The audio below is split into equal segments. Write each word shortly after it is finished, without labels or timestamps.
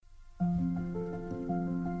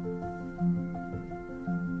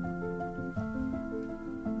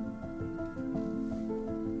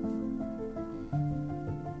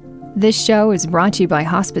This show is brought to you by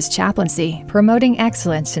Hospice Chaplaincy, promoting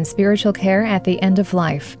excellence in spiritual care at the end of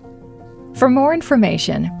life. For more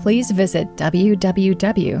information, please visit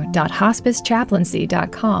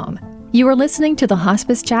www.hospicechaplaincy.com. You are listening to the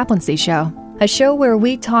Hospice Chaplaincy Show, a show where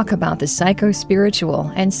we talk about the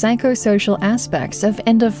psycho-spiritual and psychosocial aspects of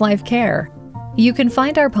end-of-life care. You can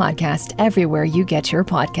find our podcast everywhere you get your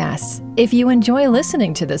podcasts. If you enjoy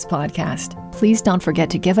listening to this podcast, please don't forget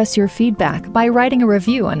to give us your feedback by writing a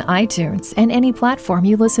review on iTunes and any platform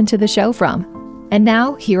you listen to the show from. And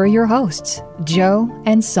now, here are your hosts, Joe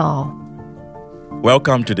and Saul.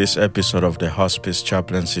 Welcome to this episode of the Hospice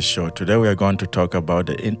Chaplaincy Show. Today we are going to talk about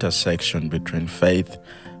the intersection between faith,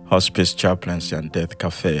 hospice chaplaincy, and death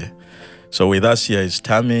cafe. So with us here is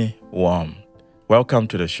Tammy, Wurm. Welcome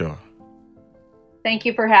to the show. Thank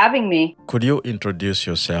you for having me. Could you introduce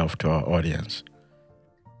yourself to our audience?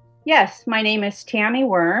 Yes, my name is Tammy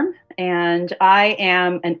Wurm, and I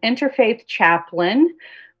am an interfaith chaplain,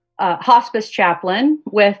 hospice chaplain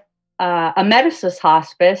with Emeritus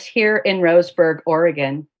Hospice here in Roseburg,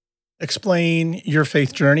 Oregon. Explain your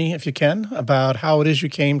faith journey, if you can, about how it is you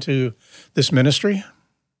came to this ministry.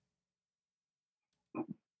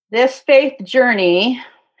 This faith journey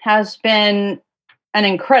has been an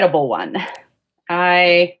incredible one.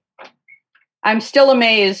 I'm still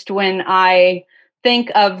amazed when I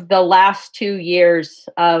think of the last 2 years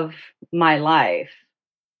of my life.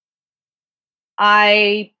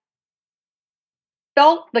 I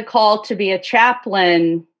felt the call to be a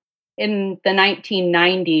chaplain in the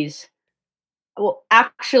 1990s. Well,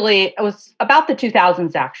 actually, it was about the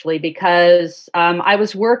 2000s, actually, because I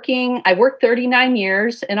worked 39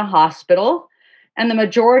 years in a hospital, and the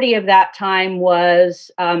majority of that time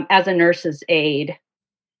was as a nurse's aide.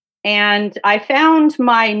 And I found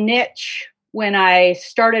my niche when I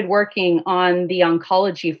started working on the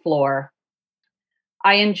oncology floor.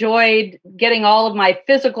 I enjoyed getting all of my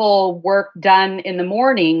physical work done in the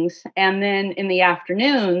mornings, and then in the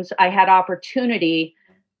afternoons, I had opportunity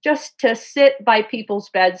just to sit by people's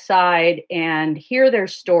bedside and hear their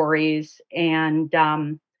stories and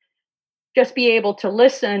just be able to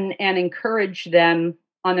listen and encourage them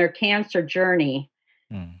on their cancer journey.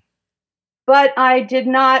 But I did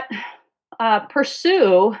not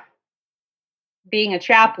pursue being a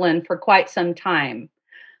chaplain for quite some time.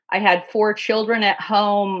 I had 4 children at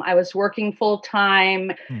home. I was working full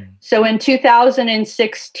time. So in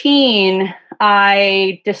 2016,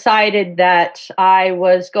 I decided that I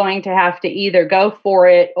was going to have to either go for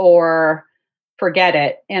it or forget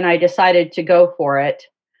it. And I decided to go for it.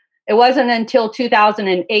 It wasn't until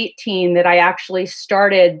 2018 that I actually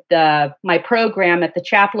started my program at the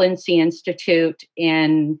Chaplaincy Institute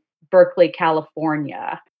in Berkeley,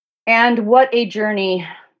 California. And what a journey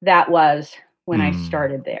that was when I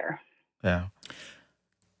started there. Yeah.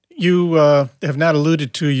 You have not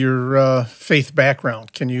alluded to your faith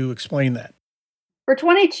background. Can you explain that? For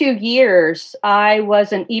 22 years, I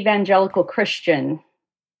was an evangelical Christian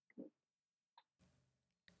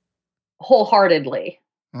wholeheartedly.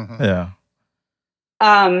 Mm-hmm. Yeah.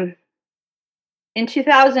 In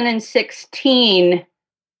 2016,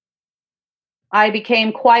 I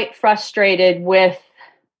became quite frustrated with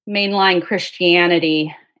mainline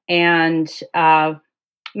Christianity and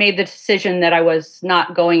made the decision that I was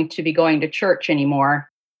not going to be going to church anymore.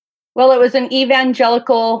 Well, it was an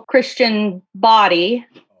evangelical Christian body,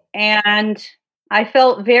 and I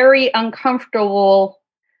felt very uncomfortable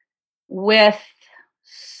with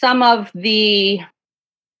some of the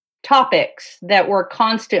topics that were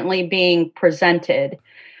constantly being presented.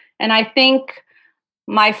 And I think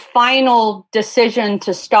my final decision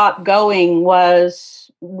to stop going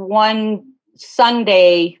was one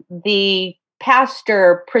Sunday, the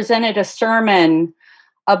pastor presented a sermon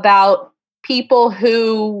about people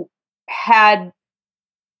who had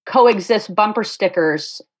coexist bumper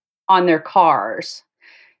stickers on their cars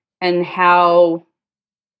and how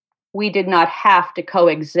we did not have to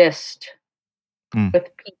coexist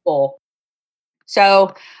with people.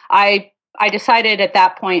 So I decided at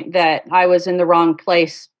that point that I was in the wrong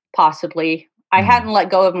place, possibly. I hadn't let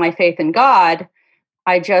go of my faith in God.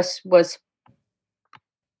 I just was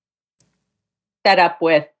fed up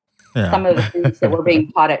with some of the things that were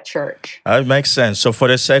being taught at church. It makes sense. So for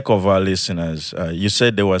the sake of our listeners, you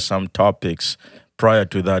said there were some topics prior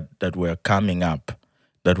to that were coming up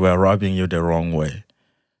that were rubbing you the wrong way.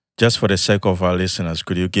 Just for the sake of our listeners,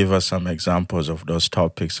 could you give us some examples of those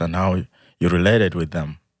topics and how you related with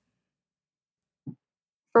them?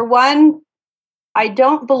 For one, I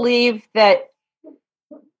don't believe that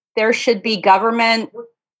there should be government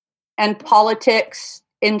and politics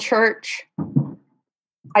in church.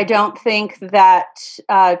 I don't think that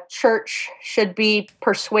church should be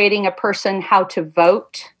persuading a person how to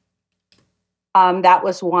vote. That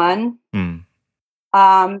was one.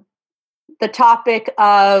 The topic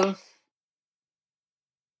of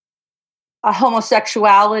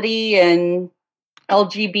homosexuality and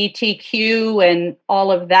LGBTQ and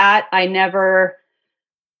all of that, in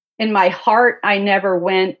my heart, I never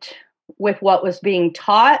went with what was being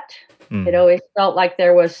taught. It always felt like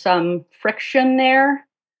there was some friction there.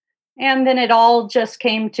 And then it all just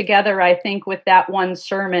came together, I think, with that one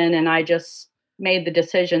sermon, and I just made the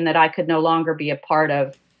decision that I could no longer be a part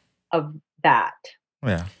of that.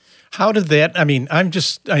 Yeah. How did that,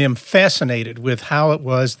 I am fascinated with how it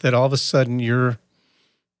was that all of a sudden your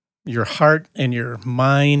heart and your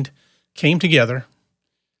mind came together,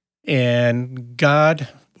 and God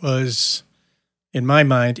was, in my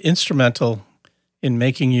mind, instrumental in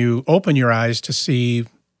making you open your eyes to see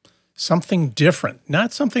something different,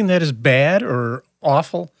 not something that is bad or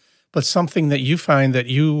awful, but something that you find that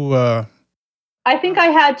you... I think I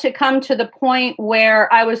had to come to the point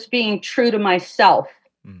where I was being true to myself.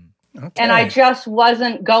 Okay. And I just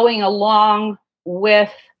wasn't going along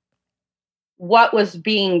with what was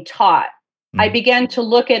being taught. I began to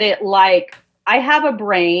look at it like, I have a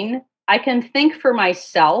brain. I can think for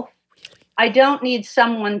myself. I don't need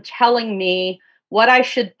someone telling me what I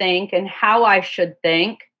should think and how I should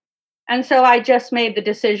think. And so I just made the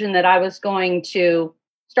decision that I was going to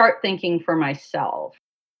start thinking for myself.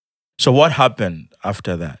 So what happened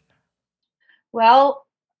after that? Well,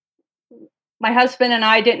 my husband and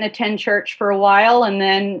I didn't attend church for a while, and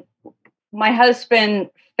then my husband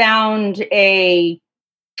found a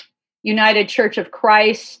United Church of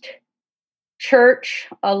Christ church,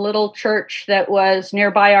 a little church that was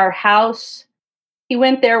nearby our house. He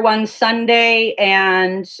went there one Sunday,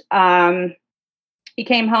 and he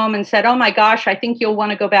came home and said, "Oh my gosh, I think you'll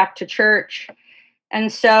want to go back to church."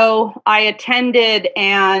 And so I attended,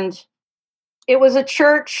 and it was a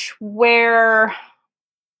church where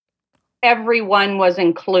everyone was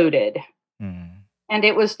included. And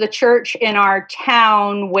it was the church in our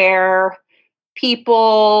town where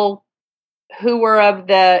people who were of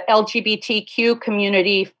the LGBTQ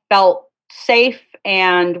community felt safe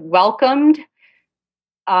and welcomed.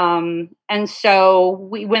 And so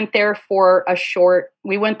we went there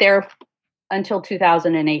until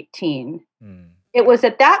 2018. It was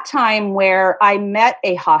at that time where I met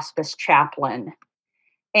a hospice chaplain,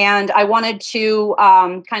 and I wanted to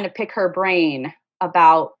kind of pick her brain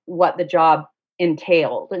about what the job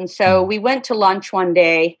entailed. And so we went to lunch one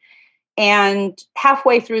day, and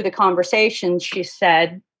halfway through the conversation, she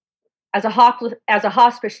said, as a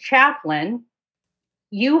hospice chaplain,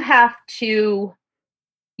 your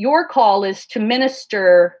call is to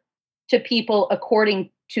minister to people according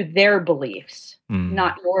to their beliefs,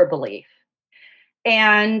 not your belief.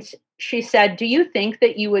 And she said, "Do you think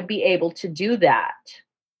that you would be able to do that?"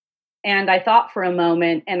 And I thought for a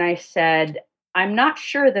moment, and I said, "I'm not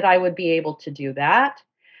sure that I would be able to do that."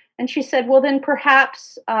 And she said, "Well, then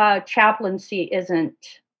perhaps chaplaincy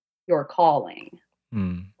isn't your calling."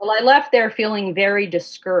 Well, I left there feeling very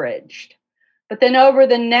discouraged. But then over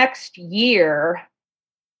the next year,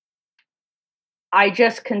 I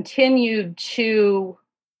just continued to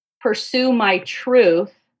pursue my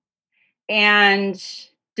truth and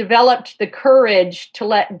developed the courage to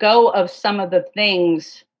let go of some of the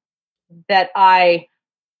things that I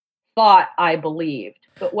thought I believed.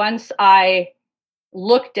 But once I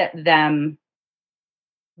looked at them,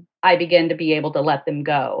 I began to be able to let them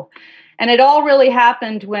go. And it all really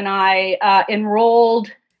happened when I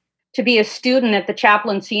enrolled to be a student at the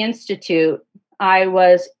Chaplaincy Institute. I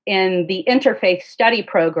was in the Interfaith Study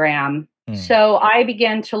program. So I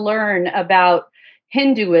began to learn about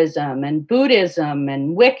Hinduism and Buddhism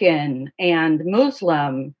and Wiccan and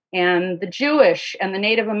Muslim and the Jewish and the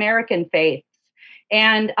Native American faiths.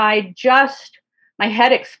 And my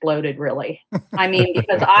head exploded, really.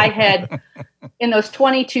 Because I had, in those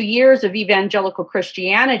 22 years of evangelical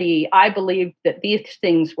Christianity, I believed that these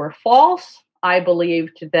things were false. I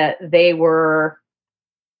believed that they were,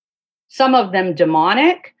 some of them,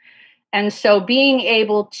 demonic. And so being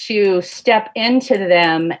able to step into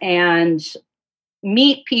them and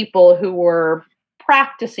meet people who were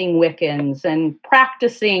practicing Wiccans and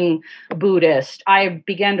practicing Buddhist, I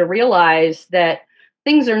began to realize that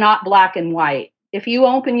things are not black and white. If you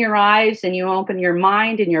open your eyes and you open your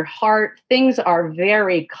mind and your heart, things are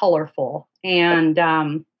very colorful. And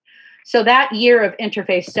so that year of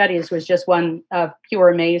Interfaith Studies was just one of pure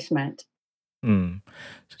amazement.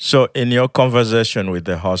 So in your conversation with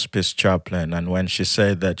the hospice chaplain, and when she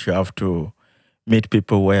said that you have to meet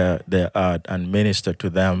people where they are and minister to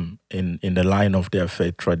them in the line of their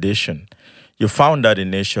faith tradition. You found that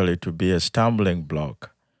initially to be a stumbling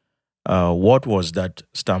block. What was that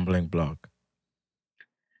stumbling block?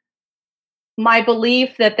 My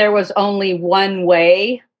belief that there was only one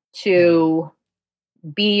way to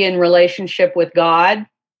be in relationship with God.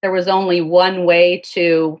 There was only one way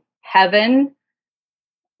to heaven,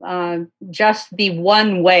 just the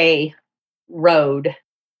one way road.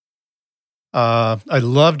 I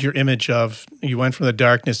loved your image of you went from the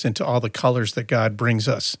darkness into all the colors that God brings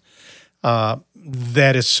us.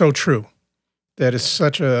 That is so true. That is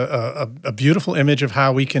such a beautiful image of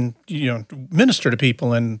how we can, minister to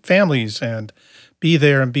people and families and be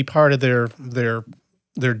there and be part of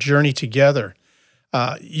their journey together.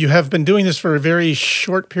 You have been doing this for a very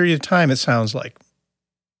short period of time, it sounds like.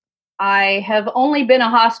 I have only been a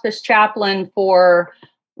hospice chaplain for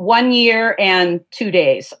 1 year and 2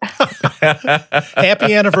 days.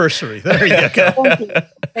 Happy anniversary. There you go.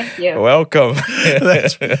 Thank you. Welcome.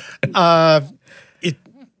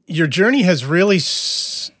 Your journey has really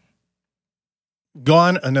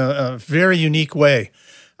gone in a very unique way.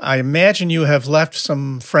 I imagine you have left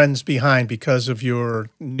some friends behind because of your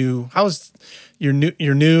new. How's your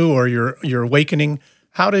new or your awakening?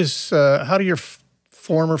 How do your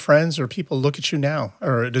former friends or people look at you now,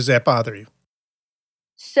 or does that bother you?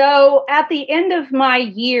 So at the end of my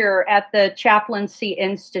year at the Chaplaincy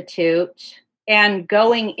Institute and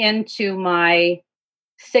going into my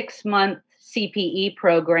 6-month CPE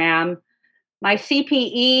program, my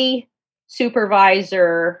CPE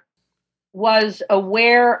supervisor was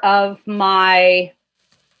aware of my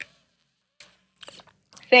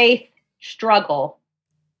faith struggle.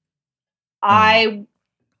 I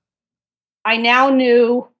now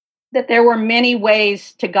knew that there were many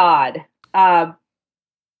ways to God,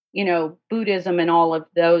 Buddhism and all of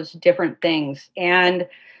those different things. And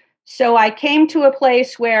so I came to a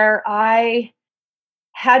place where I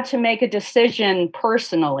had to make a decision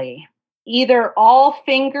personally. Either all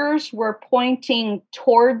fingers were pointing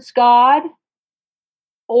towards God,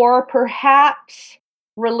 or perhaps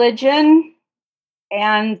religion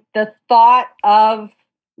and the thought of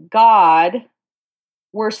God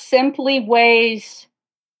were simply ways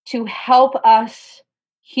to help us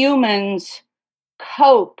humans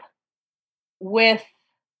cope with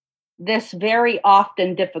this very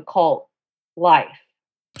often difficult life.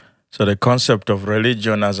 So the concept of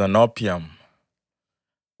religion as an opium,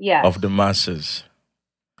 yes, of the masses.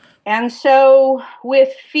 And so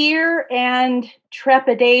with fear and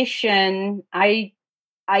trepidation, I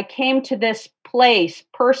came to this place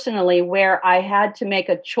personally where I had to make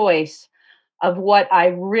a choice of what I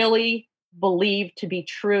really believed to be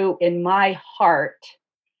true in my heart.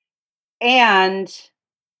 And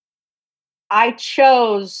I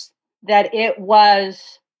chose that it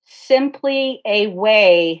was simply a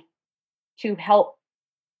way to help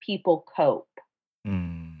people cope.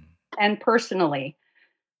 And personally,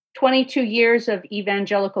 22 years of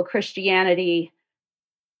evangelical Christianity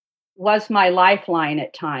was my lifeline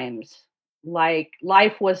at times. Like,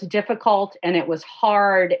 life was difficult and it was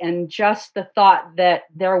hard, and just the thought that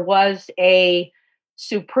there was a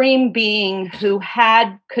supreme being who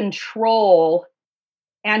had control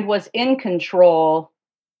and was in control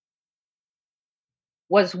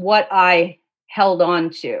was what I held on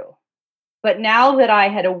to. But now that I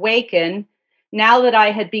had awakened, now that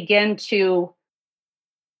I had begun to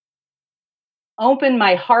open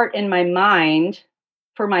my heart and my mind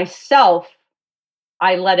for myself,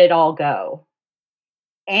 I let it all go.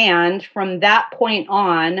 And from that point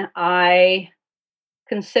on, I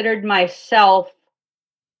considered myself,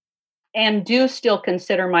 and do still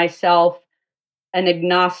consider myself, an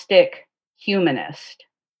agnostic humanist.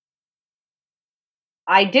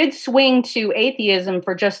 I did swing to atheism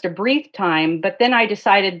for just a brief time, but then I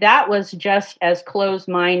decided that was just as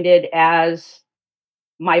closed-minded as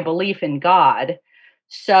my belief in God.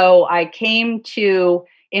 So I came to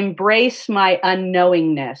embrace my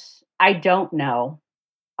unknowingness. I don't know.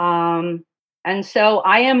 And so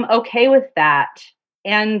I am okay with that.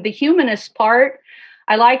 And the humanist part,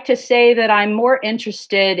 I like to say that I'm more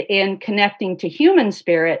interested in connecting to human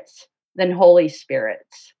spirits than holy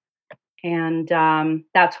spirits. And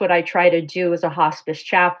that's what I try to do as a hospice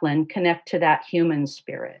chaplain, connect to that human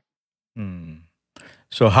spirit.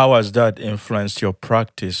 So how has that influenced your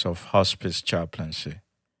practice of hospice chaplaincy?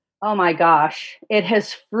 Oh my gosh, it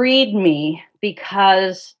has freed me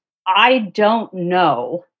because I don't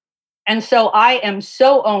know. And so I am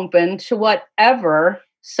so open to whatever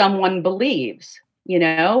someone believes.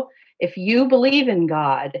 If you believe in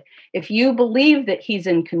God, if you believe that He's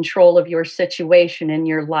in control of your situation in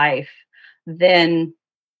your life, then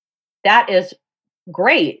that is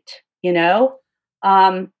great, you know?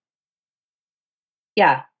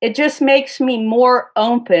 Yeah, it just makes me more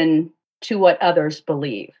open to what others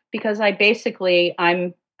believe because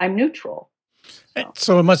I'm neutral.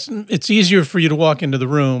 So it's easier for you to walk into the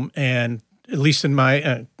room and, at least in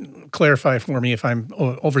my, clarify for me if I'm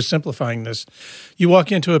oversimplifying this. You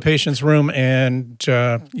walk into a patient's room and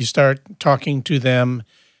you start talking to them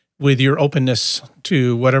with your openness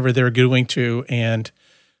to whatever they're going to, and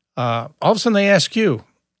all of a sudden they ask you,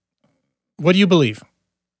 what do you believe?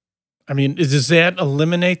 I mean, does that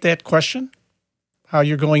eliminate that question, how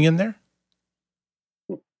you're going in there?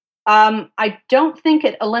 I don't think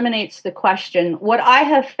it eliminates the question. What I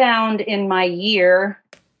have found in my year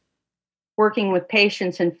working with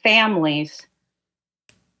patients and families,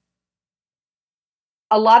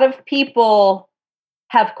 a lot of people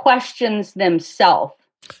have questions themselves.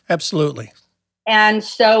 Absolutely. And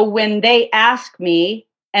so when they ask me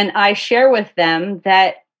and I share with them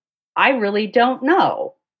that I really don't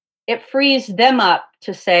know, it frees them up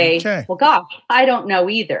to say, Okay. well, gosh, I don't know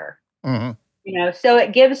either. Mm-hmm. You know, so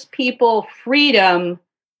it gives people freedom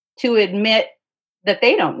to admit that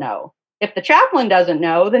they don't know. If the chaplain doesn't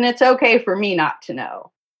know, then it's okay for me not to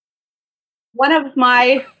know. One of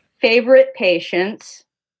my favorite patients,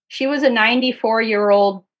 she was a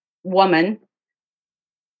 94-year-old woman.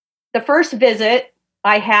 The first visit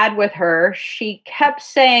I had with her, she kept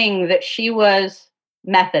saying that she was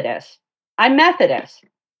Methodist. I'm Methodist.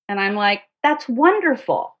 And I'm like, that's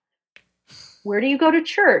wonderful. Where do you go to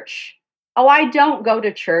church? Oh, I don't go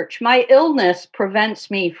to church. My illness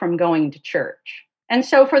prevents me from going to church. And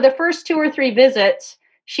so for the first 2 or 3 visits,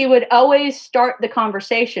 she would always start the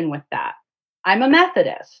conversation with that. I'm a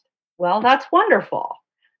Methodist. Well, that's wonderful.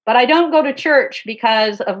 But I don't go to church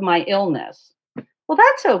because of my illness. Well,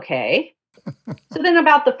 that's okay. So then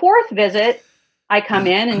about the 4th visit, I come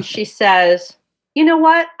in and she says, you know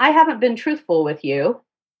what? I haven't been truthful with you.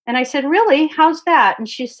 And I said, really? How's that? And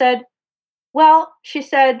she said,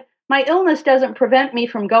 my illness doesn't prevent me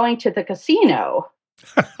from going to the casino.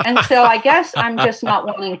 And so I guess I'm just not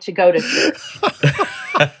wanting to go to church.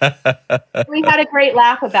 We had a great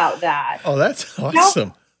laugh about that. Oh, that's awesome.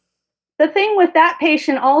 Now, the thing with that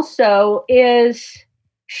patient also is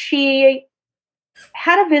she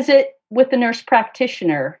had a visit with the nurse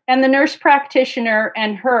practitioner, and the nurse practitioner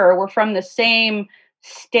and her were from the same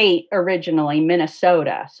state originally,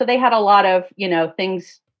 Minnesota. So they had a lot of,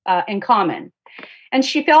 things in common. And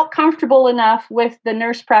she felt comfortable enough with the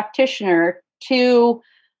nurse practitioner to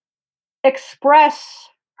express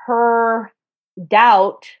her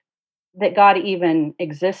doubt that God even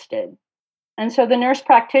existed. And so the nurse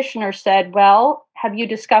practitioner said, well, have you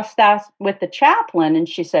discussed that with the chaplain? And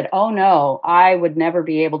she said, oh, no, I would never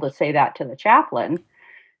be able to say that to the chaplain.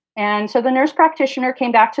 And so the nurse practitioner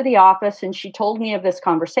came back to the office and she told me of this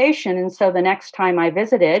conversation. And so the next time I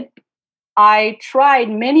visited, I tried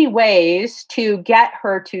many ways to get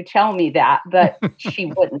her to tell me that, but she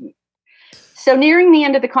wouldn't. So nearing the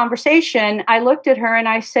end of the conversation, I looked at her and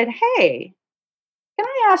I said, hey, can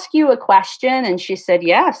I ask you a question? And she said,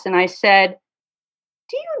 yes. And I said,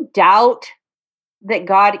 do you doubt that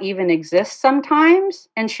God even exists sometimes?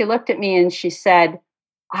 And she looked at me and she said,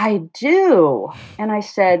 I do. And I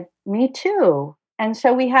said, me too. And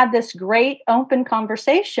so we had this great open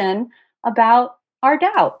conversation about our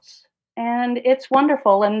doubts. And it's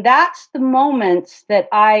wonderful. And that's the moments that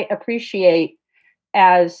I appreciate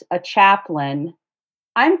as a chaplain.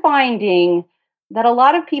 I'm finding that a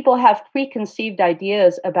lot of people have preconceived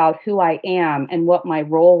ideas about who I am and what my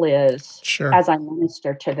role is as I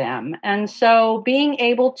minister to them. And so being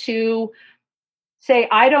able to say,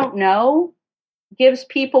 I don't know, gives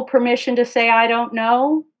people permission to say, I don't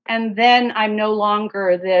know. And then I'm no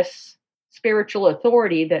longer this spiritual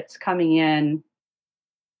authority that's coming in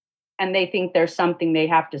and they think there's something they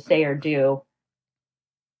have to say or do.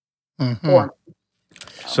 Mm-hmm.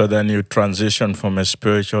 So then you transition from a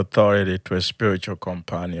spiritual authority to a spiritual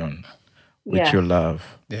companion, which you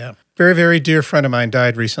love. Yeah. Very, very dear friend of mine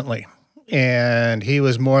died recently. And he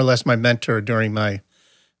was more or less my mentor during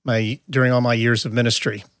during all my years of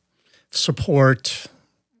ministry. Support,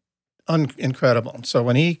 incredible. So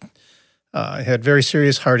when he had very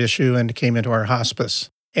serious heart issue and came into our hospice,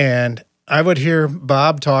 and I would hear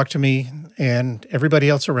Bob talk to me and everybody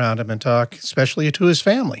else around him and talk, especially to his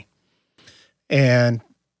family. And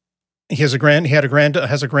he has a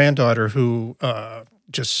granddaughter who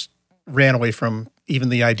just ran away from even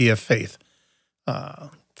the idea of faith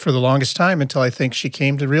for the longest time until I think she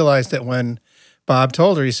came to realize that when Bob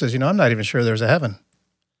told her, he says, I'm not even sure there's a heaven.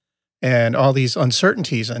 And all these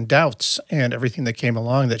uncertainties and doubts and everything that came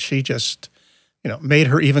along, that she just made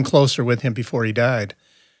her even closer with him before he died.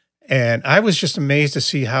 And I was just amazed to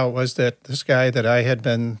see how it was that this guy that I had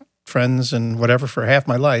been friends and whatever for half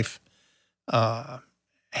my life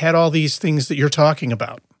had all these things that you're talking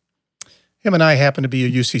about. Him and I happen to be a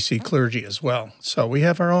UCC clergy as well, so we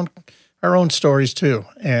have our own stories too,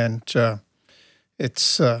 and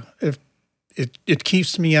it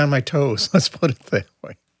keeps me on my toes. Let's put it that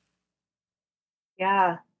way.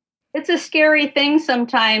 Yeah, it's a scary thing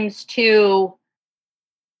sometimes to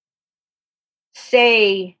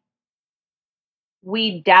say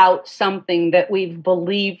we doubt something that we've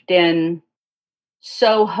believed in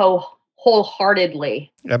so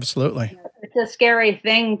wholeheartedly. Absolutely. It's a scary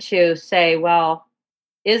thing to say, well,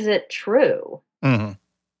 is it true? Mm-hmm.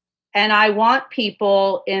 And I want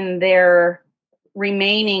people in their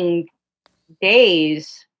remaining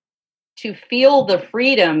days to feel the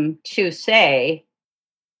freedom to say,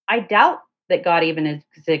 I doubt that God even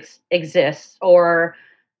exists, or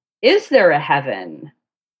is there a heaven?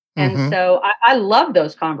 And Mm-hmm. so I love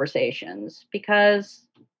those conversations because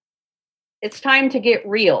it's time to get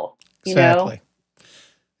real, Exactly.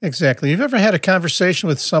 Exactly. You've ever had a conversation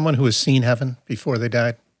with someone who has seen heaven before they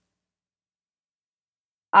died?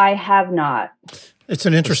 I have not. It's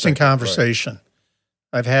an interesting conversation.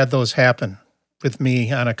 Right. I've had those happen with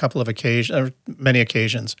me on a couple of occasions, or many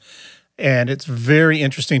occasions. And it's very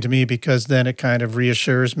interesting to me because then it kind of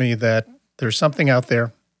reassures me that there's something out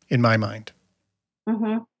there in my mind.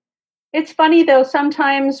 Mm-hmm. It's funny, though,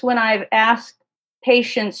 sometimes when I've asked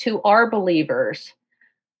patients who are believers,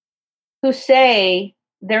 who say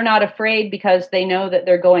they're not afraid because they know that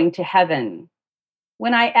they're going to heaven,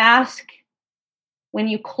 when I ask, when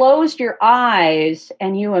you close your eyes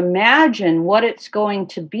and you imagine what it's going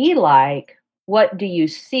to be like, what do you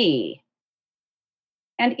see?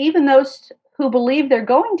 And even those who believe they're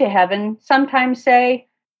going to heaven sometimes say,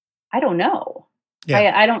 I don't know.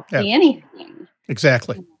 Yeah. I don't see anything.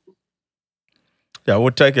 Exactly. Yeah,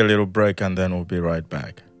 we'll take a little break and then we'll be right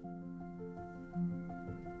back.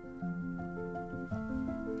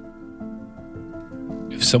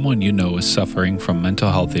 If someone you know is suffering from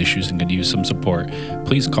mental health issues and could use some support,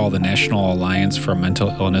 please call the National Alliance for Mental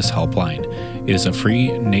Illness Helpline. It is a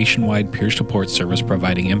free nationwide peer support service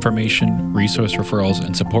providing information, resource referrals,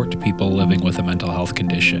 and support to people living with a mental health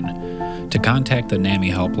condition. To contact the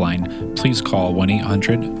NAMI helpline, please call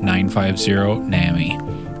 1-800-950-NAMI.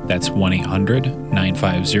 That's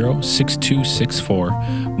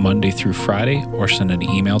 1-800-950-6264, Monday through Friday, or send an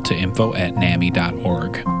email to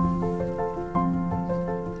info@nami.org.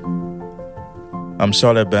 I'm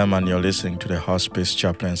Soleh Bem, and you're listening to the Hospice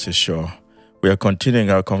Chaplaincy Show. We are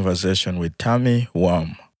continuing our conversation with Tammy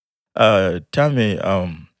Wurm. Tammy,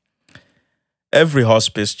 every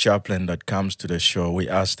hospice chaplain that comes to the show, we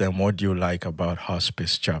ask them, what do you like about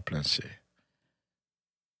hospice chaplaincy?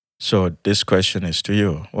 So this question is to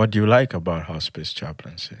you. What do you like about hospice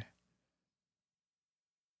chaplaincy?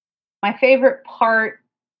 My favorite part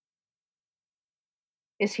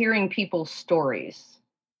is hearing people's stories.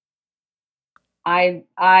 That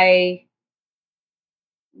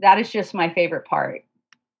is just my favorite part.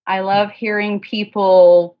 I love hearing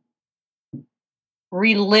people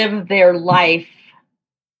relive their life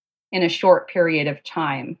in a short period of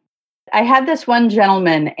time. I had this one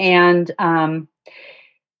gentleman, and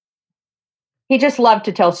he just loved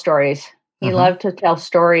to tell stories. He loved to tell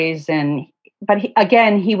stories, but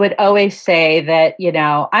he would always say that,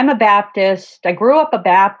 I'm a Baptist. I grew up a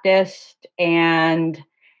Baptist, and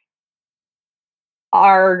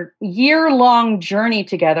our year-long journey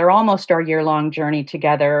together, almost our year-long journey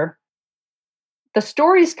together, the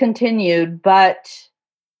stories continued, but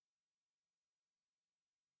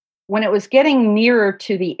when it was getting nearer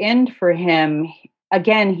to the end for him,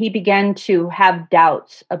 again, he began to have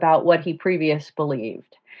doubts about what he previously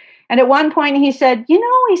believed. And at one point he said,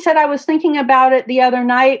 I was thinking about it the other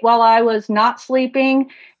night while I was not sleeping,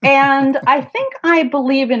 and I think I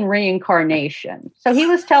believe in reincarnation. So he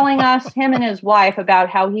was telling us, him and his wife, about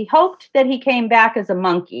how he hoped that he came back as a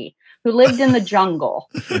monkey who lived in the jungle,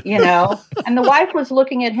 and the wife was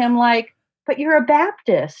looking at him like, but you're a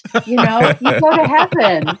Baptist, you go to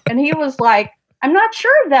heaven. And he was like, I'm not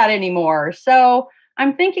sure of that anymore. So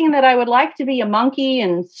I'm thinking that I would like to be a monkey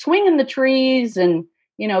and swing in the trees and,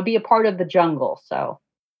 be a part of the jungle. So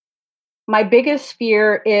my biggest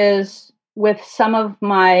fear is with some of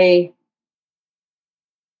my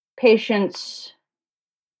patients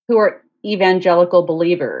who are evangelical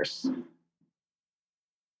believers.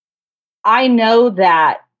 I know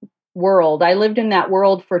that world. I lived in that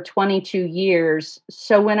world for 22 years.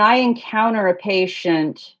 So when I encounter a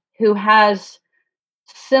patient who has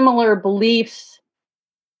similar beliefs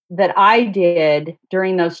that I did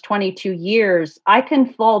during those 22 years, I can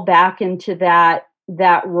fall back into that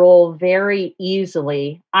role very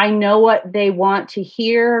easily. I know what they want to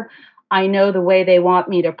hear. I know the way they want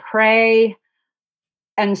me to pray.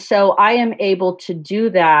 And so I am able to do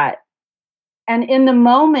that. And in the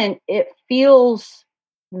moment, it feels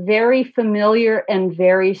very familiar and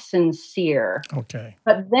very sincere. Okay.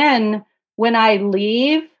 But then when I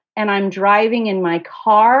leave and I'm driving in my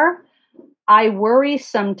car, I worry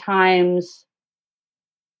sometimes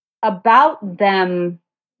about them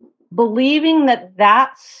believing that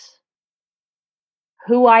that's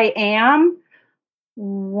who I am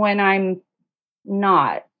when I'm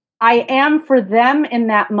not. I am for them in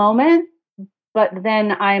that moment, but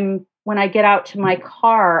then when I get out to my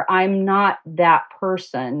car, I'm not that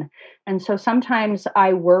person. And so sometimes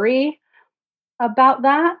I worry about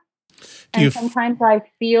that. And sometimes I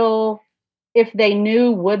feel if they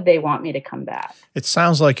knew, would they want me to come back? It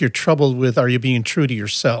sounds like you're troubled with, are you being true to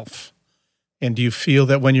yourself? And do you feel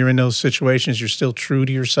that when you're in those situations, you're still true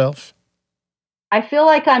to yourself? I feel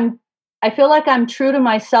like I'm true to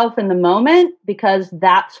myself in the moment because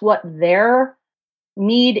that's what their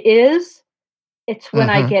need is. It's when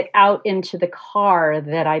I get out into the car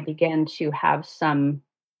that I begin to have some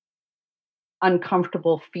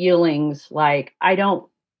uncomfortable feelings like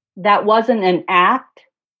that wasn't an act.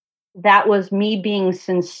 That was me being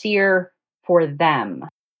sincere for them.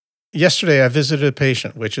 Yesterday, I visited a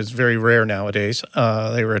patient, which is very rare nowadays.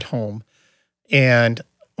 They were at home. And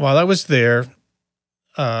while I was there,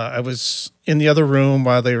 I was in the other room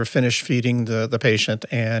while they were finished feeding the patient,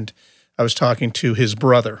 and I was talking to his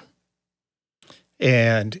brother.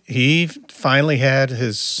 And he finally had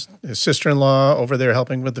his sister-in-law over there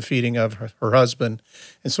helping with the feeding of her husband.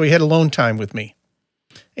 And so he had alone time with me.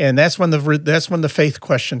 And that's when the faith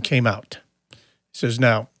question came out. He says,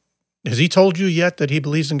 now, has he told you yet that he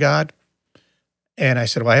believes in God? And I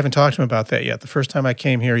said, well, I haven't talked to him about that yet. The first time I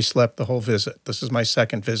came here, he slept the whole visit. This is my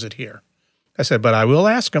second visit here. I said, but I will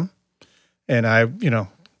ask him. And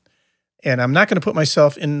and I'm not going to put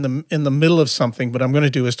myself in the middle of something. What I'm going to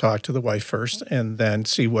do is talk to the wife first and then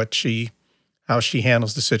see how she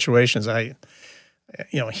handles the situations.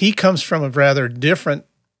 He comes from a rather different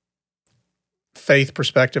faith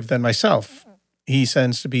perspective than myself. He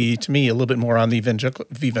tends to be, to me, a little bit more on the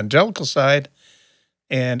evangelical side,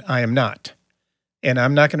 and I am not. And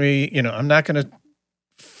I'm not going to I'm not going to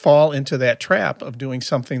fall into that trap of doing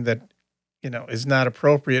something that, is not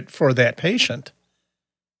appropriate for that patient.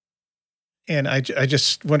 And I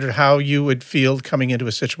just wondered how you would feel coming into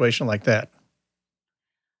a situation like that.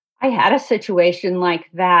 I had a situation like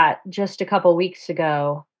that just a couple weeks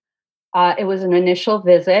ago. It was an initial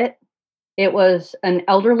visit. It was an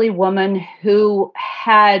elderly woman who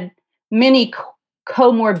had many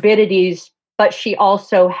comorbidities, but she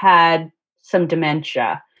also had some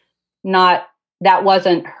dementia. That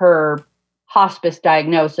wasn't her hospice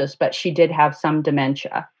diagnosis, but she did have some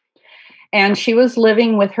dementia. And she was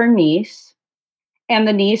living with her niece, and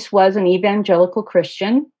the niece was an evangelical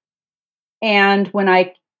Christian. And when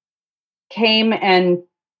I came and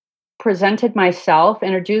presented myself,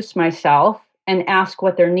 introduced myself, and asked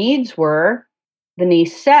what their needs were, the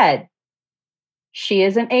niece said, she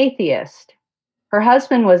is an atheist. Her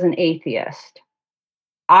husband was an atheist.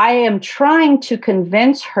 I am trying to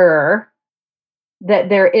convince her that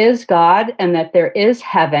there is God and that there is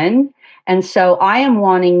heaven. And so I am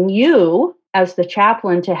wanting you as the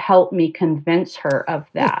chaplain to help me convince her of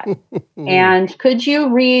that. And could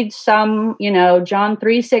you read some, John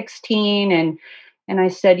 3:16? And I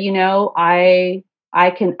said, I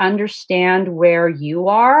can understand where you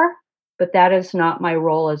are, but that is not my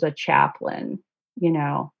role as a chaplain,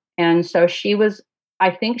 And so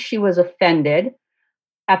I think she was offended.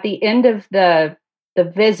 At the end of the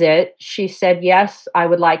visit, she said, yes, I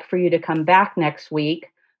would like for you to come back next week.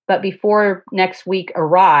 But before next week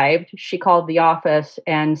arrived, she called the office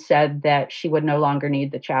and said that she would no longer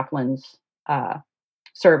need the chaplain's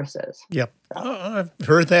services. Yep. I've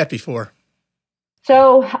heard that before.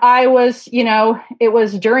 So I was, it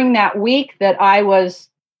was during that week that I was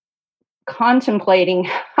contemplating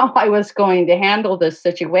how I was going to handle this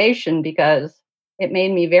situation because it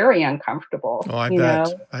made me very uncomfortable. Oh,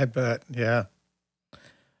 I bet. Yeah.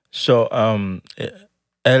 So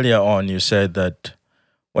earlier on, you said that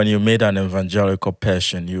when you meet an evangelical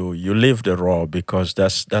person, you leave the role because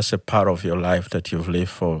that's a part of your life that you've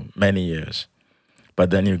lived for many years.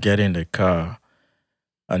 But then you get in the car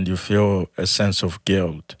and you feel a sense of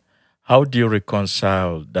guilt. How do you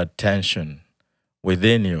reconcile that tension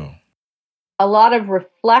within you? A lot of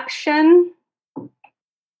reflection,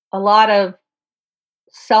 a lot of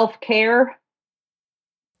self-care,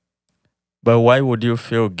 But why would you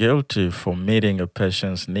feel guilty for meeting a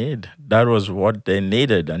patient's need? That was what they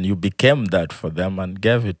needed, and you became that for them and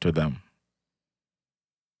gave it to them.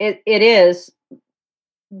 It is.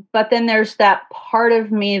 But then there's that part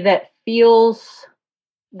of me that feels,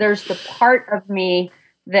 there's the part of me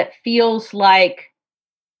that feels like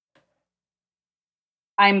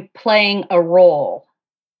I'm playing a role.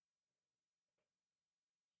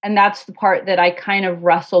 And that's the part that I kind of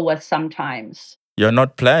wrestle with sometimes. You're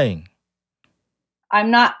not playing. I'm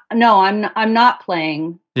not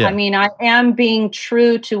playing. Yeah. I mean, I am being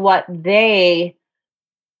true to what they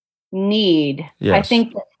need. Yes. I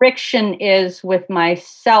think the friction is with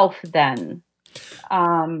myself then.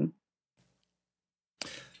 Let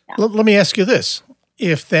me ask you this.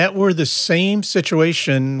 If that were the same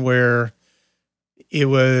situation where it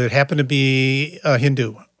would happen to be a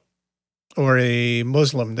Hindu or a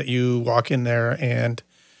Muslim that you walk in there and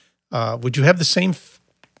would you have the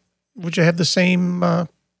same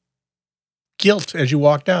guilt as you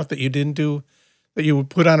walked out that you didn't do, that you would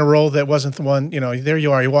put on a role that wasn't the one, there you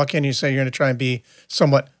are, you walk in, you say you're going to try and be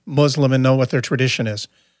somewhat Muslim and know what their tradition is.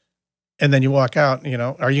 And then you walk out,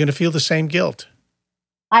 are you going to feel the same guilt?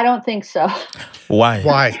 I don't think so. Why?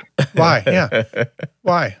 Why? Yeah.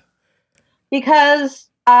 Why? Because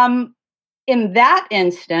in that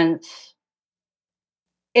instance,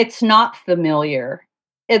 it's not familiar.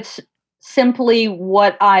 It's simply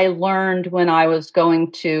what I learned when I was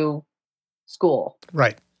going to school.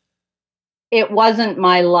 Right. It wasn't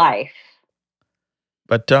my life.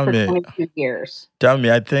 But tell for me, 22 years. Tell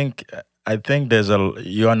me, I think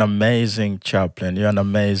you're an amazing chaplain. You're an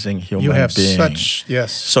amazing human being. You have such,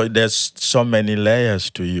 yes. So there's so many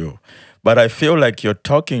layers to you. But I feel like you're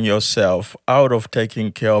talking yourself out of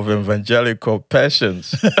taking care of evangelical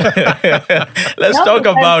patients. Let's talk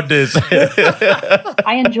about this.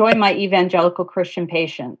 I enjoy my evangelical Christian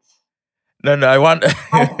patients. No, I want...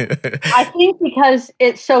 I think because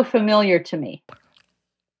it's so familiar to me.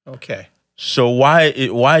 Okay. So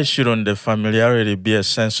why shouldn't the familiarity be a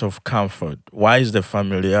sense of comfort? Why is the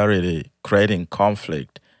familiarity creating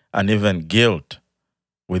conflict and even guilt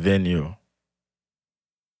within you?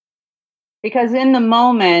 Because in the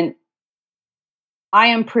moment, I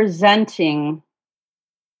am presenting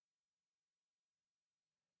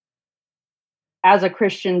as a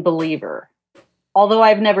Christian believer. Although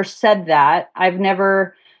I've never said that, I've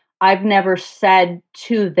never said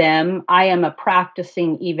to them, I am a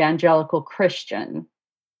practicing evangelical Christian.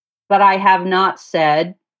 But I have not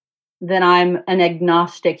said that I'm an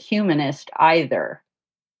agnostic humanist either.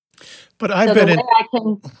 But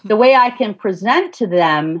the way I can present to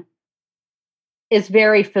them is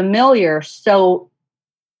very familiar. So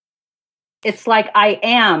it's like I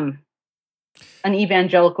am an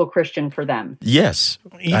evangelical Christian for them. Yes.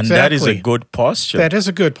 Exactly. And that is a good posture. That is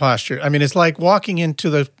a good posture. I mean, it's like walking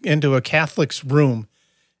into a Catholic's room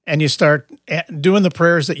and you start doing the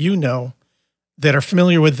prayers that are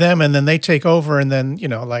familiar with them, and then they take over, and then,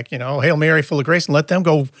 Hail Mary, full of grace, and let them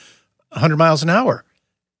go 100 miles an hour.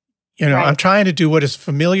 Right. I'm trying to do what is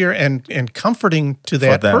familiar and comforting to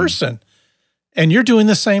that person. And you're doing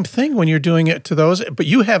the same thing when you're doing it to those, but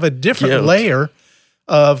you have a different layer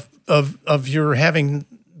of your having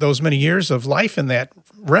those many years of life in that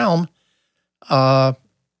realm. And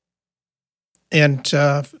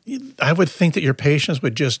I would think that your patients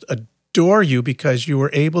would just adore you because you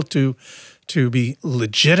were able to be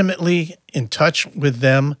legitimately in touch with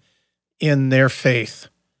them in their faith,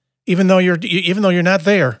 even though you're not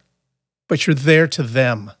there, but you're there to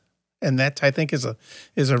them. And that, I think, is a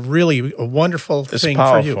really wonderful thing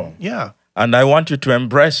for you. Yeah. And I want you to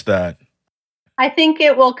embrace that. I think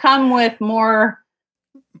it will come with more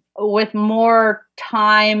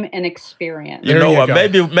time and experience. You know what?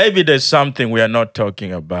 Maybe there's something we are not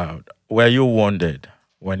talking about. Were you wounded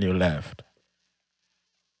when you left?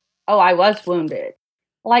 Oh, I was wounded.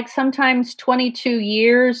 Like sometimes 22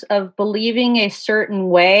 years of believing a certain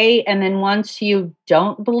way, and then once you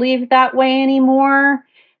don't believe that way anymore,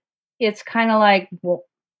 it's kind of like, well,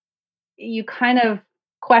 you kind of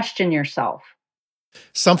question yourself.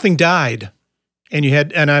 Something died,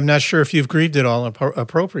 and I'm not sure if you've grieved it all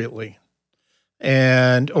appropriately,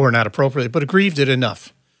 or not appropriately, but grieved it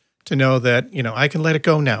enough to know that, I can let it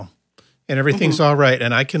go now, and everything's all right,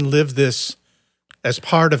 and I can live this as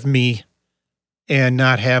part of me and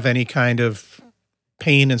not have any kind of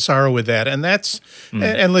pain and sorrow with that. And that's,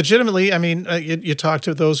 and legitimately, I mean, you talk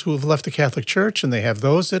to those who have left the Catholic Church and they have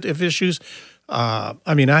those that have issues.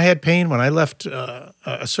 I mean, I had pain when I left a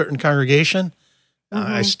certain congregation.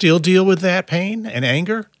 I still deal with that pain and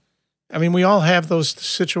anger. I mean, we all have those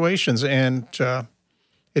situations, and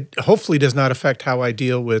it hopefully does not affect how I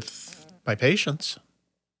deal with my patients.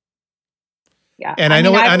 Yeah. And I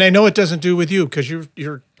know it doesn't do with you, because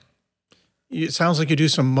it sounds like you do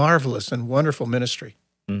some marvelous and wonderful ministry.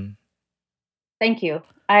 Mm. Thank you.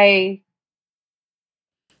 I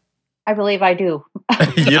believe I do.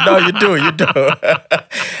 You do.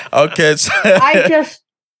 Okay. I just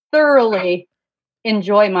thoroughly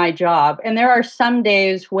enjoy my job. And there are some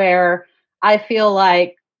days where I feel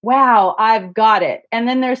like, wow, I've got it. And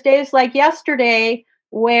then there's days like yesterday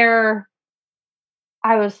where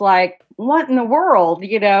I was like, what in the world,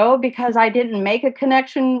 because I didn't make a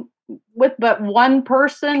connection with but one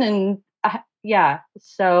person. And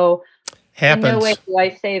so Happens. in no way do I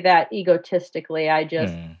say that egotistically.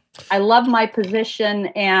 I love my position,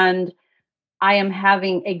 and I am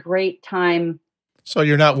having a great time. So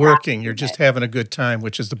you're not working, you're just having a good time,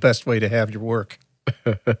 which is the best way to have your work.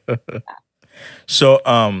 So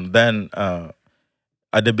then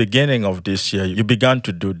at the beginning of this year, you began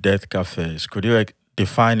to do death cafes. Could you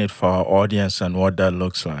define it for our audience and what that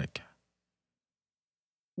looks like?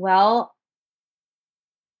 Well,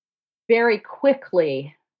 very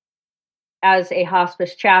quickly, as a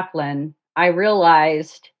hospice chaplain, I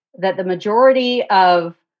realized that the majority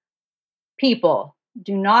of people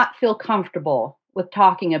do not feel comfortable with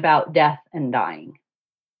talking about death and dying.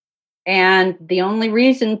 And the only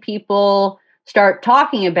reason people start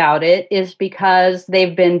talking about it is because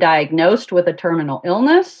they've been diagnosed with a terminal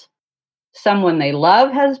illness. Someone they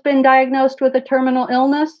love has been diagnosed with a terminal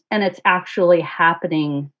illness, and it's actually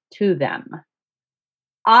happening to them.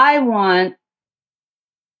 I want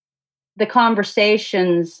the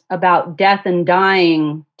conversations about death and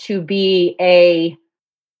dying to be a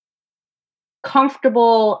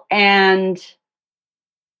comfortable and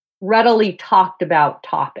readily talked about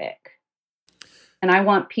topic. And I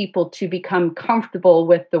want people to become comfortable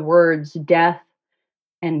with the words death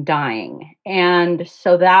and dying. And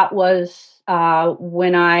so that was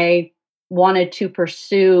when I wanted to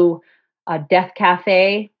pursue a death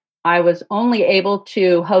cafe. I was only able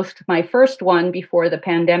to host my first one before the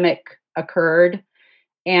pandemic occurred.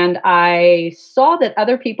 And I saw that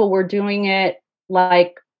other people were doing it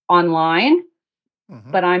like online,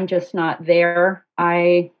 but I'm just not there.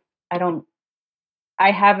 I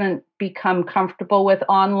haven't become comfortable with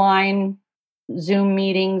online Zoom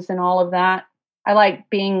meetings and all of that. I like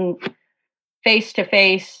being face to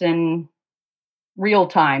face and real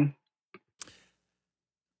time.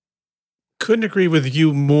 Couldn't agree with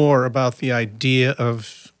you more about the idea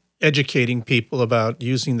of educating people about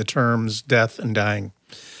using the terms death and dying.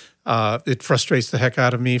 It frustrates the heck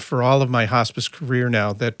out of me for all of my hospice career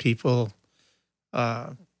now that people,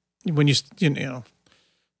 my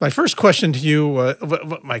first question to you,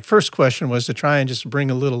 was to try and just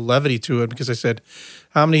bring a little levity to it, because I said,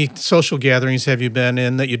 how many social gatherings have you been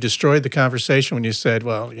in that you destroyed the conversation when you said,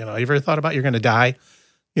 well, you ever thought about you're going to die?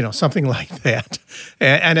 Something like that.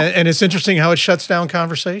 And it's interesting how it shuts down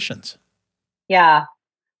conversations. Yeah.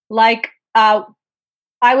 Like, I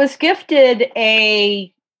was gifted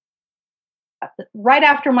right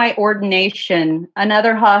after my ordination,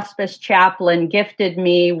 another hospice chaplain gifted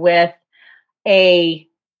me with a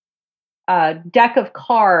deck of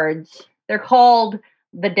cards. They're called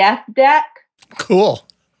the Death Deck. Cool.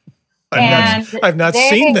 I've not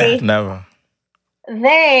seen that. Never.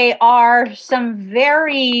 They are some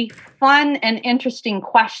very fun and interesting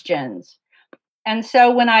questions. And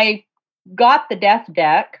so when I got the Death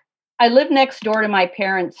Deck, I live next door to my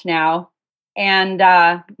parents now, and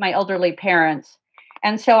my elderly parents.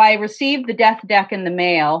 And so I received the Death Deck in the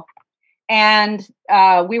mail, and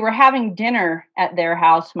we were having dinner at their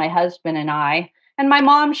house, my husband and I. And my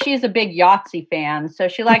mom, she's a big Yahtzee fan, so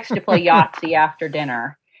she likes to play Yahtzee after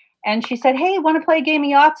dinner. And she said, hey, want to play a game of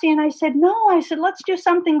Yahtzee? And I said, no. I said, let's do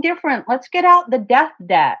something different. Let's get out the Death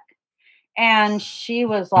Deck. And she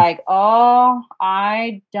was like, oh,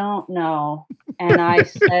 I don't know. And I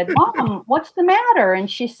said, Mom, what's the matter? And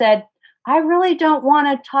she said, I really don't want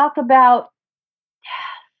to talk about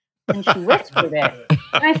death. And she whispered it.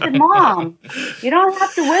 And I said, Mom, you don't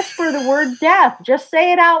have to whisper the word death. Just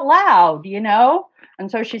say it out loud, And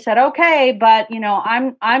so she said, okay, but,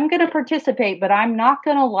 I'm going to participate, but I'm not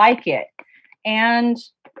going to like it. And,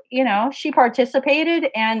 she participated,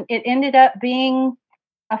 and it ended up being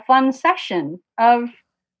a fun session of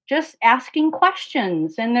just asking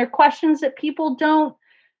questions. And they're questions that people don't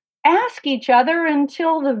ask each other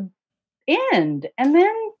until the end. And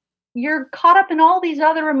then you're caught up in all these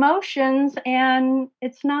other emotions, and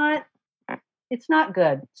it's not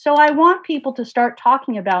good. So I want people to start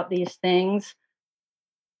talking about these things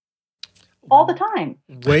all the time.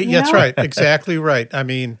 That's right. Exactly right. I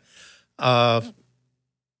mean,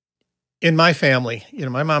 in my family,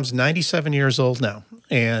 my mom's 97 years old now,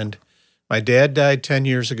 and my dad died 10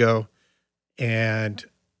 years ago. And,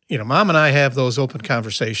 Mom and I have those open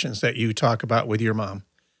conversations that you talk about with your mom.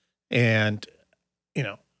 And,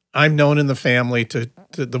 I'm known in the family to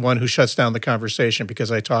the one who shuts down the conversation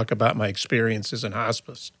because I talk about my experiences in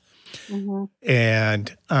hospice. Mm-hmm.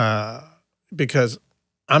 And because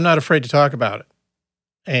I'm not afraid to talk about it,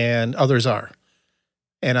 and others are.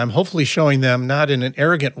 And I'm hopefully showing them, not in an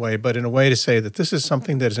arrogant way, but in a way to say that this is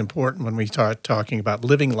something that is important when we start talking about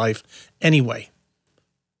living life anyway.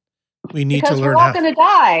 We need because to learn we're all going to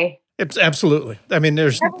die. It's absolutely. I mean,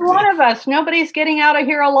 there's every one of us. Nobody's getting out of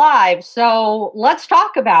here alive. So let's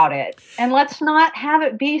talk about it, and let's not have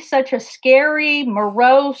it be such a scary,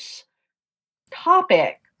 morose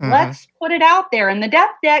topic. Mm-hmm. Let's put it out there. And the death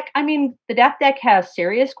deck. The death deck has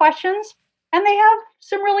serious questions, and they have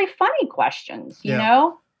some really funny questions. You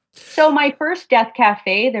know. So my first death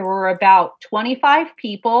cafe, there were about 25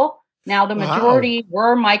 people. Now, the majority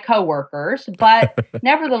were my coworkers, but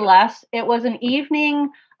nevertheless, it was an evening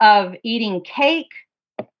of eating cake,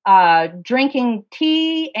 drinking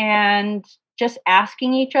tea, and just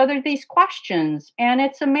asking each other these questions. And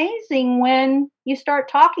it's amazing when you start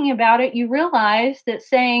talking about it, you realize that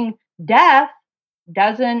saying death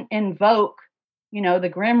doesn't invoke, the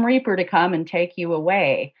Grim Reaper to come and take you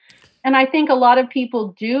away. And I think a lot of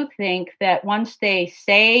people do think that once they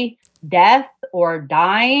say death or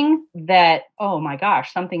dying, that, oh my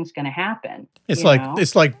gosh, something's going to happen. It's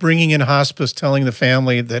like bringing in hospice, telling the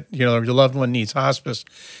family that, your loved one needs hospice,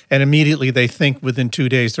 and immediately they think within 2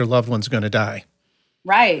 days their loved one's going to die.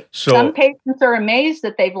 Right. So, some patients are amazed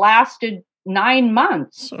that they've lasted 9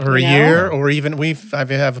 months. Or a year, or even I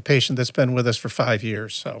have a patient that's been with us for 5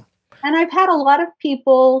 years. So, and I've had a lot of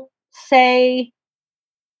people say,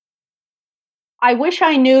 I wish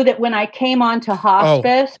I knew that when I came onto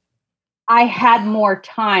hospice, I had more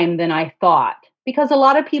time than I thought. Because a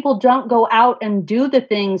lot of people don't go out and do the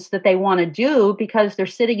things that they want to do because they're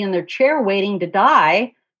sitting in their chair waiting to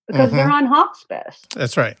die because they're on hospice.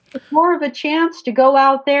 That's right. It's more of a chance to go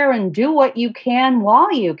out there and do what you can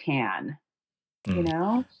while you can,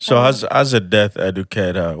 So as a death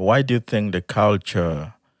educator, why do you think the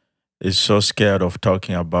culture is so scared of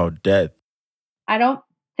talking about death? I don't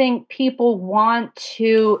think people want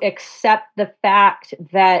to accept the fact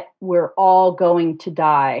that we're all going to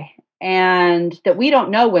die and that we don't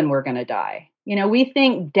know when we're going to die. We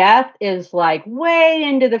think death is like way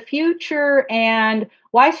into the future, and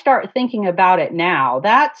why start thinking about it now?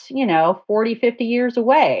 That's, 40, 50 years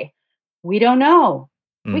away. We don't know.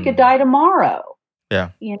 We could die tomorrow. Yeah.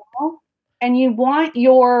 And you want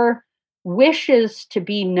your wishes to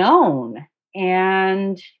be known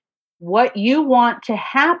and what you want to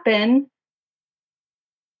happen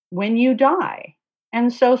when you die.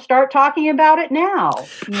 And so start talking about it now.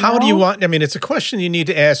 How do you want, it's a question you need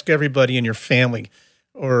to ask everybody in your family,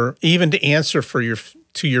 or even to answer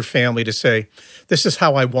to your family, to say, this is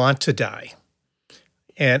how I want to die.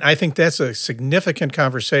 And I think that's a significant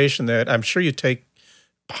conversation that I'm sure you take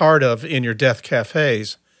part of in your death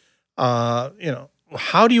cafes. How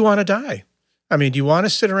do you want to die? Do you want to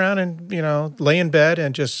sit around and, lay in bed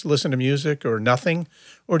and just listen to music or nothing?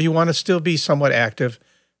 Or do you want to still be somewhat active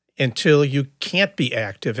until you can't be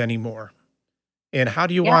active anymore? And how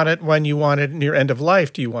do you want it when you want it in your end of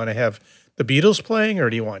life? Do you want to have the Beatles playing, or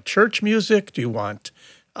do you want church music? Do you want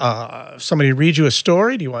somebody to read you a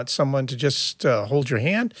story? Do you want someone to just hold your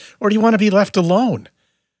hand? Or do you want to be left alone?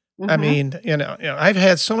 I've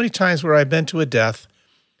had so many times where I've been to a death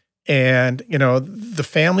and, the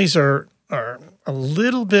families are a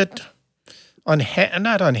little bit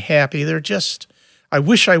not unhappy. They're just, I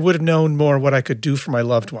wish I would have known more what I could do for my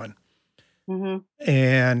loved one.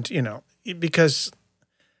 And, because,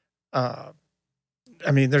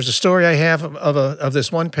 there's a story I have of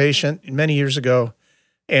this one patient many years ago,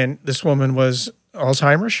 and this woman was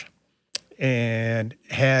Alzheimer's and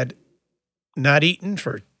had not eaten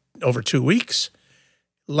for over 2 weeks,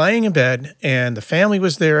 lying in bed, and the family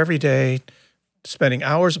was there every day, spending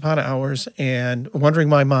hours upon hours and wondering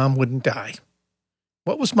why mom wouldn't die.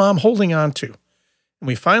 What was mom holding on to? And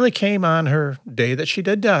we finally came on her day that she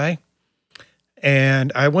did die,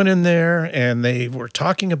 and I went in there, and they were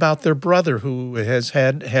talking about their brother who has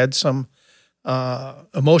had some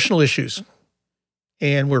emotional issues,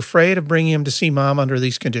 and we're afraid of bringing him to see mom under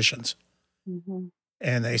these conditions.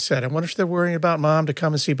 And they said, I wonder if they're worrying about mom to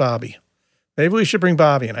come and see Bobby. Maybe we should bring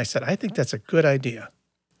Bobby. And I said, I think that's a good idea.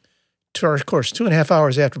 Of course, 2.5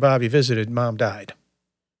 hours after Bobby visited, mom died.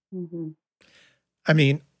 If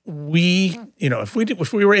we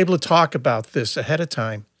were able to talk about this ahead of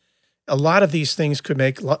time a lot of these things could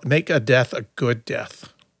make a death a good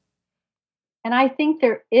death. And I think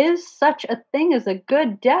there is such a thing as a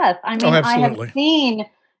good death. I mean, I have seen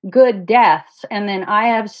good deaths, and then I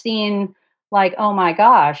have seen like, oh my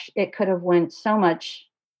gosh, it could have went so much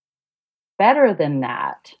better than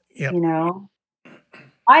that. Yep. You know,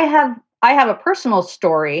 I have a personal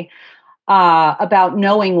story about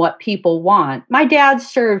knowing what people want. My dad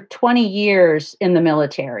served 20 years in the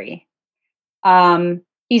military.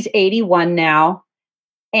 He's 81 now.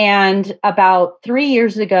 And about 3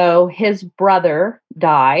 years ago, his brother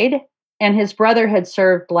died, and his brother had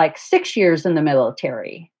served like 6 years in the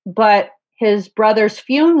military. But his brother's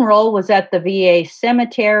funeral was at the VA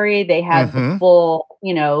cemetery. They had the full,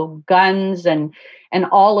 guns and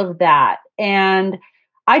all of that. And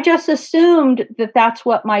I just assumed that that's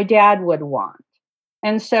what my dad would want.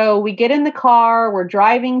 And so we get in the car, we're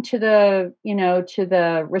driving to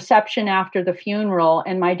the reception after the funeral,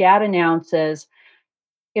 and my dad announces,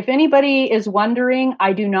 if anybody is wondering,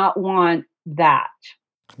 I do not want that.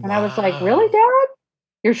 And Wow. I was like, really, Dad?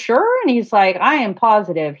 You're sure? And he's like, I am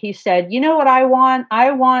positive. He said, you know what I want?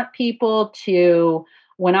 I want people to,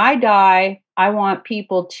 when I die, I want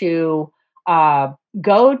people to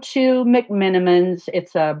go to McMiniman's.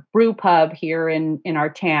 It's a brew pub here in our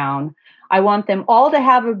town. I want them all to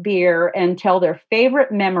have a beer and tell their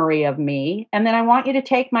favorite memory of me. And then I want you to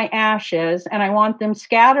take my ashes and I want them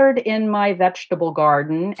scattered in my vegetable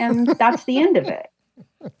garden. And that's the end of it.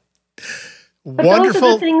 But Wonderful. those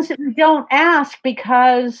are the things that we don't ask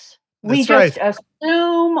because we just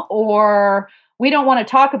assume, or we don't want to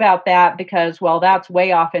talk about that because, well, that's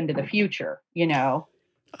way off into the future, But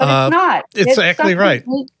it's not. It's exactly right.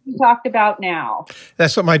 We talked about now.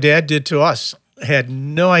 That's what my dad did to us. Had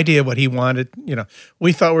no idea what he wanted.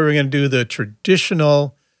 We thought we were going to do the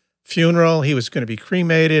traditional funeral. He was going to be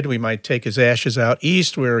cremated. We might take his ashes out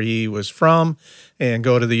east where he was from and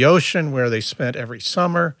go to the ocean where they spent every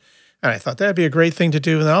summer. And I thought that'd be a great thing to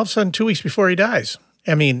do. And then all of a sudden, 2 weeks before he dies,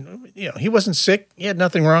 I mean, he wasn't sick. He had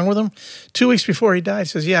nothing wrong with him. 2 weeks before he died, he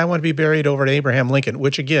says, I want to be buried over at Abraham Lincoln,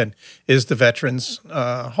 which again is the veterans'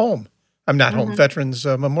 home. I'm not home, veterans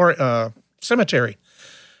memorial cemetery.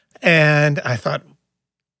 And I thought,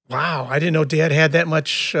 wow, I didn't know Dad had that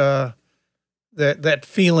much that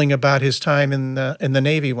feeling about his time in the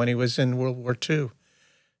Navy when he was in World War II.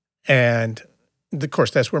 And of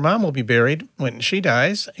course, that's where Mom will be buried when she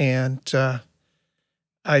dies. And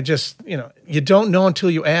I just, you don't know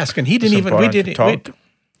until you ask. And he didn't even. We didn't.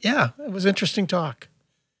 It was interesting talk.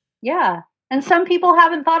 Yeah, and some people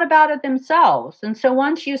haven't thought about it themselves. And so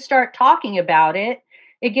once you start talking about it,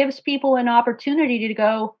 it gives people an opportunity to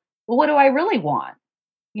go, well, what do I really want?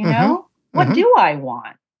 What do I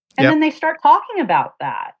want? And then they start talking about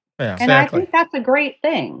that. Yeah, and I think that's a great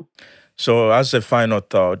thing. So as a final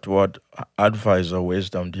thought, what advice or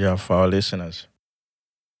wisdom do you have for our listeners?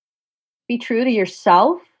 Be true to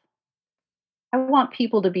yourself. I want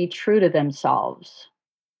people to be true to themselves.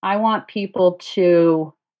 I want people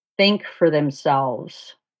to think for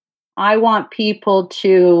themselves. I want people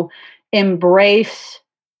to embrace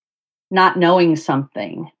not knowing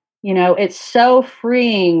something. It's so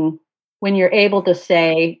freeing when you're able to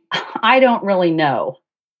say, I don't really know,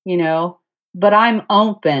 but I'm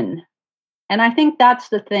open. And I think that's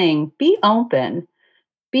the thing. Be open.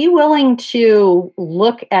 Be willing to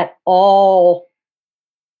look at all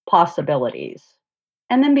possibilities.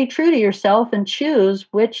 And then be true to yourself and choose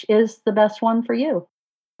which is the best one for you.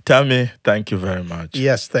 Tammy, thank you very much.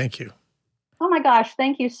 Yes, thank you. Oh my gosh,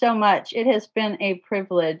 thank you so much. It has been a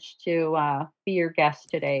privilege to be your guest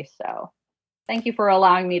today. So thank you for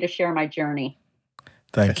allowing me to share my journey.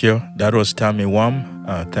 Thank you. That was Tammy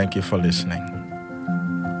Wurm. Thank you for listening.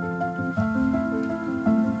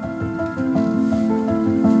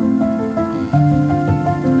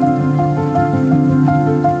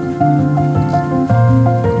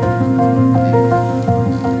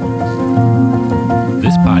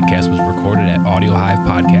 This podcast was recorded at Audio Hive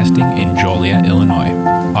Podcasting in Joliet, Illinois.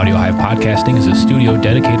 Audio Hive Podcasting is a studio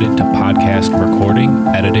dedicated to podcast recording,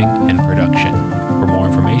 editing, and production. For more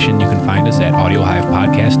information, you can find us at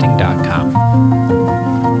audiohivepodcasting.com.